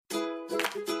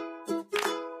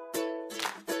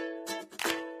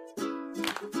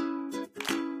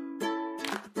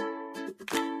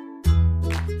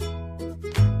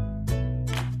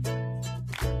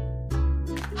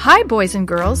Hi, boys and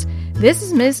girls. This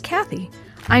is Ms. Kathy.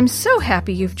 I'm so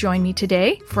happy you've joined me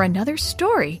today for another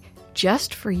story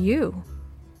just for you.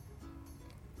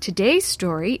 Today's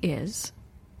story is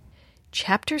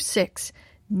Chapter 6,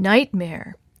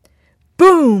 Nightmare.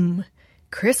 Boom!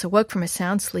 Chris awoke from a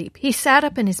sound sleep. He sat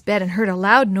up in his bed and heard a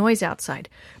loud noise outside.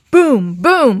 Boom!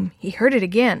 Boom! He heard it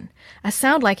again. A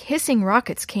sound like hissing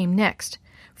rockets came next.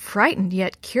 Frightened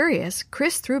yet curious,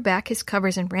 Chris threw back his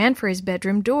covers and ran for his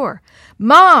bedroom door.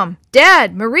 "Mom!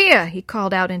 Dad! Maria!" he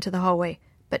called out into the hallway,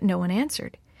 but no one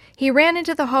answered. He ran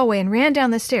into the hallway and ran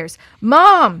down the stairs.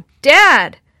 "Mom!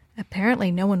 Dad!" Apparently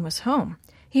no one was home.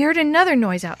 He heard another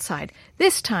noise outside.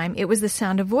 This time it was the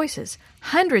sound of voices,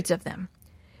 hundreds of them.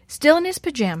 Still in his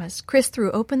pajamas, Chris threw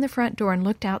open the front door and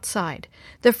looked outside.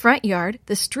 The front yard,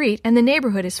 the street, and the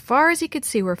neighborhood as far as he could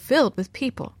see were filled with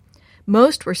people.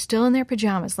 Most were still in their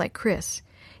pajamas like Chris.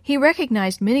 He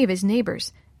recognized many of his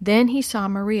neighbors. Then he saw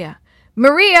Maria.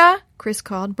 "Maria!" Chris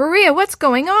called. "Maria, what's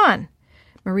going on?"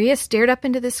 Maria stared up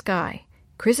into the sky.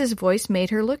 Chris's voice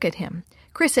made her look at him.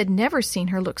 Chris had never seen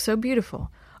her look so beautiful.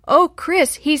 "Oh,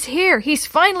 Chris, he's here! He's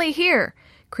finally here!"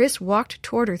 Chris walked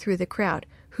toward her through the crowd.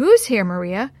 "Who's here,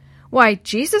 Maria?" "Why,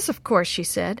 Jesus, of course," she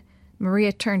said.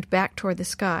 Maria turned back toward the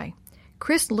sky.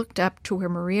 Chris looked up to where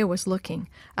Maria was looking.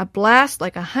 A blast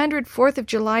like 100 4th of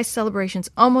July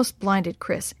celebrations almost blinded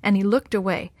Chris, and he looked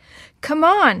away. "Come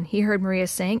on," he heard Maria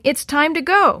saying. "It's time to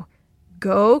go."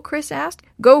 "Go?" Chris asked.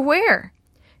 "Go where?"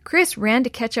 Chris ran to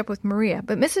catch up with Maria,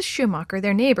 but Mrs. Schumacher,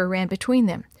 their neighbor, ran between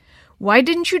them. "Why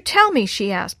didn't you tell me?"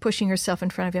 she asked, pushing herself in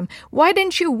front of him. "Why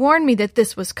didn't you warn me that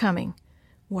this was coming?"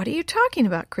 "What are you talking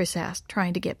about?" Chris asked,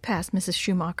 trying to get past Mrs.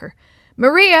 Schumacher.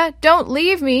 "Maria, don't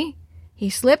leave me!" He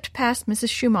slipped past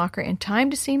Mrs. Schumacher in time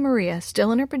to see Maria,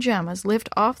 still in her pajamas, lift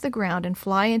off the ground and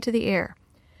fly into the air.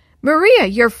 "Maria,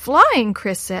 you're flying!"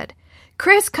 Chris said.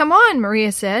 "Chris, come on!"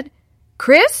 Maria said.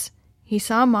 "Chris?" He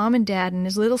saw Mom and Dad and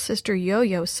his little sister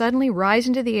Yo-Yo suddenly rise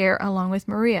into the air along with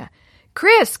Maria.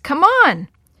 "Chris, come on!"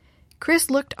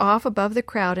 Chris looked off above the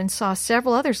crowd and saw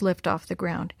several others lift off the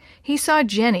ground. He saw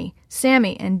Jenny,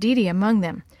 Sammy, and Dee Dee among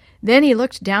them. Then he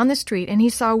looked down the street and he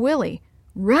saw Willie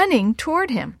running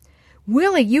toward him.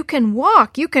 "Willie, you can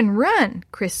walk, you can run,"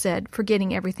 Chris said,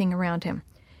 forgetting everything around him.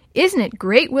 "Isn't it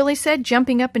great?" Willie said,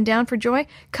 jumping up and down for joy.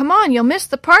 "Come on, you'll miss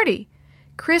the party."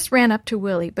 Chris ran up to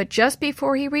Willie, but just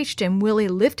before he reached him, Willie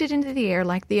lifted into the air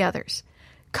like the others.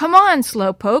 "Come on,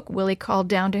 Slowpoke," Willie called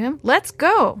down to him. "Let's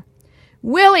go."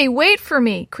 "Willie, wait for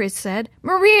me," Chris said.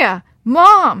 "Maria!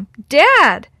 Mom!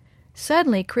 Dad!"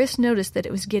 Suddenly, Chris noticed that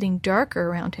it was getting darker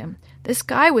around him. The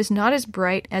sky was not as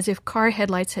bright as if car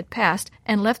headlights had passed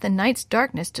and left the night's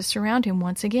darkness to surround him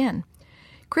once again.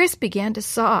 Chris began to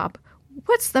sob.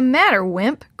 "What's the matter,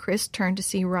 wimp?" Chris turned to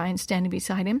see Ryan standing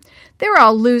beside him. "They're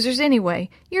all losers anyway.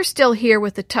 You're still here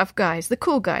with the tough guys, the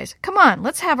cool guys. Come on,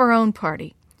 let's have our own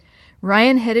party."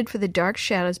 Ryan headed for the dark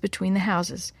shadows between the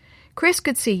houses. Chris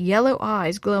could see yellow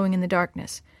eyes glowing in the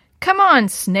darkness. "Come on,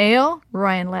 Snail!"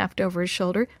 Ryan laughed over his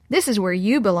shoulder. "This is where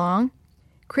you belong."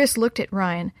 Chris looked at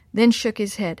Ryan, then shook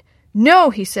his head. "No,"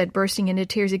 he said, bursting into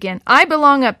tears again. "I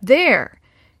belong up there."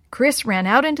 Chris ran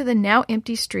out into the now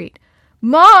empty street.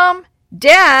 "Mom!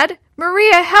 Dad!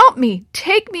 Maria, help me!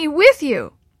 Take me with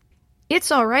you!" "It's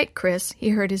all right, Chris," he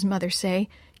heard his mother say.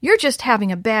 "You're just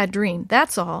having a bad dream,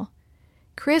 that's all."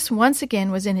 Chris once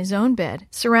again was in his own bed,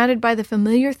 surrounded by the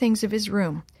familiar things of his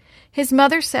room. His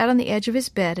mother sat on the edge of his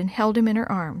bed and held him in her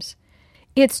arms.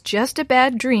 "It's just a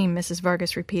bad dream," Mrs.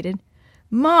 Vargas repeated.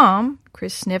 "Mom,"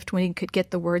 Chris sniffed when he could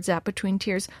get the words out between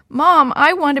tears. "Mom,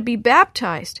 I want to be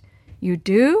baptized." "You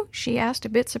do?" she asked, a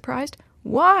bit surprised.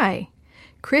 "Why?"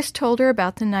 Chris told her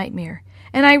about the nightmare.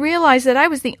 "And I realized that I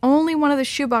was the only one of the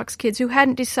shoebox kids who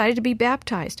hadn't decided to be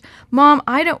baptized. Mom,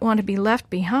 I don't want to be left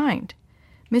behind."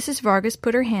 Mrs. Vargas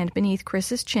put her hand beneath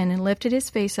Chris's chin and lifted his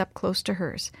face up close to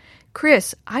hers.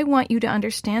 "Chris, I want you to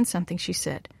understand something," she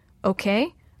said.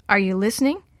 "Okay? Are you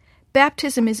listening?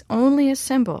 Baptism is only a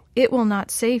symbol. It will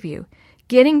not save you.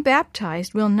 Getting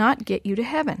baptized will not get you to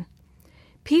heaven.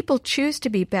 People choose to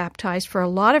be baptized for a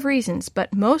lot of reasons,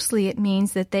 but mostly it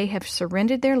means that they have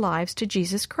surrendered their lives to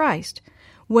Jesus Christ.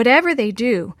 Whatever they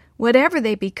do, whatever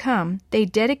they become, they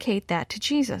dedicate that to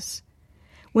Jesus.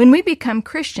 When we become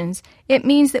Christians, it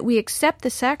means that we accept the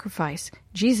sacrifice,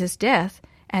 Jesus' death,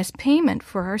 as payment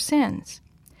for our sins.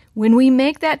 When we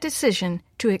make that decision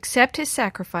to accept his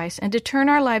sacrifice and to turn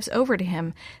our lives over to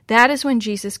him, that is when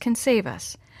Jesus can save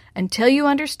us. Until you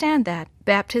understand that,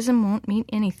 baptism won't mean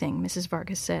anything, Mrs.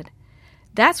 Vargas said.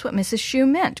 That's what Mrs. Shue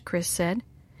meant, Chris said.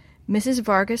 Mrs.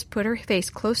 Vargas put her face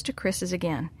close to Chris's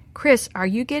again. Chris, are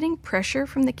you getting pressure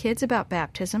from the kids about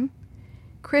baptism?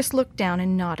 Chris looked down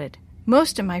and nodded.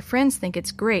 Most of my friends think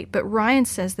it's great, but Ryan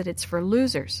says that it's for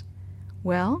losers.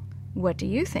 Well, what do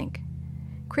you think?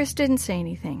 Chris didn't say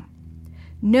anything.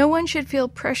 No one should feel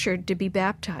pressured to be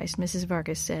baptized, Mrs.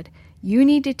 Vargas said. You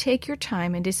need to take your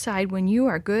time and decide when you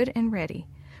are good and ready.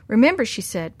 Remember, she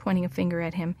said, pointing a finger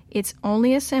at him, it's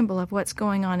only a symbol of what's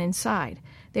going on inside.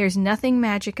 There's nothing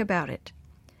magic about it.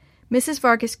 Mrs.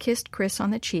 Vargas kissed Chris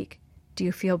on the cheek. Do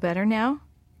you feel better now?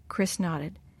 Chris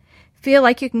nodded. Feel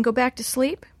like you can go back to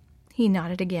sleep? He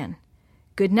nodded again.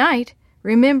 Good night.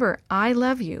 Remember, I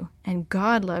love you, and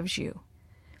God loves you.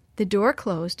 The door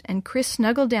closed, and Chris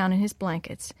snuggled down in his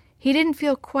blankets. He didn't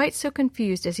feel quite so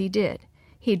confused as he did.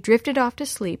 He drifted off to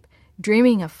sleep,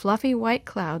 dreaming of fluffy white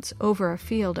clouds over a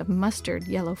field of mustard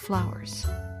yellow flowers.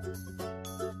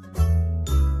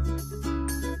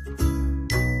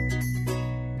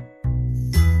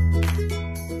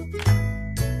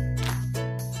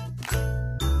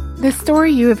 The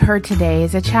story you have heard today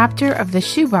is a chapter of the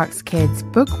Shoebox Kids,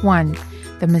 Book 1,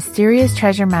 The Mysterious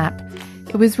Treasure Map.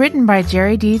 It was written by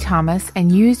Jerry D. Thomas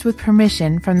and used with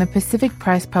permission from the Pacific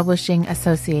Press Publishing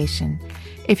Association.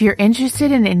 If you're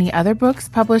interested in any other books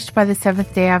published by the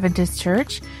Seventh-day Adventist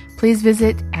Church, please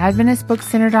visit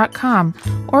AdventistBookCenter.com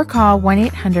or call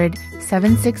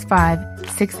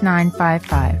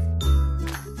 1-800-765-6955.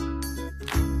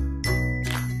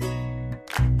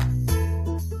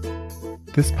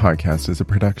 This podcast is a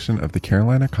production of the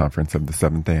Carolina Conference of the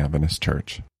Seventh-day Adventist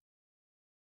Church.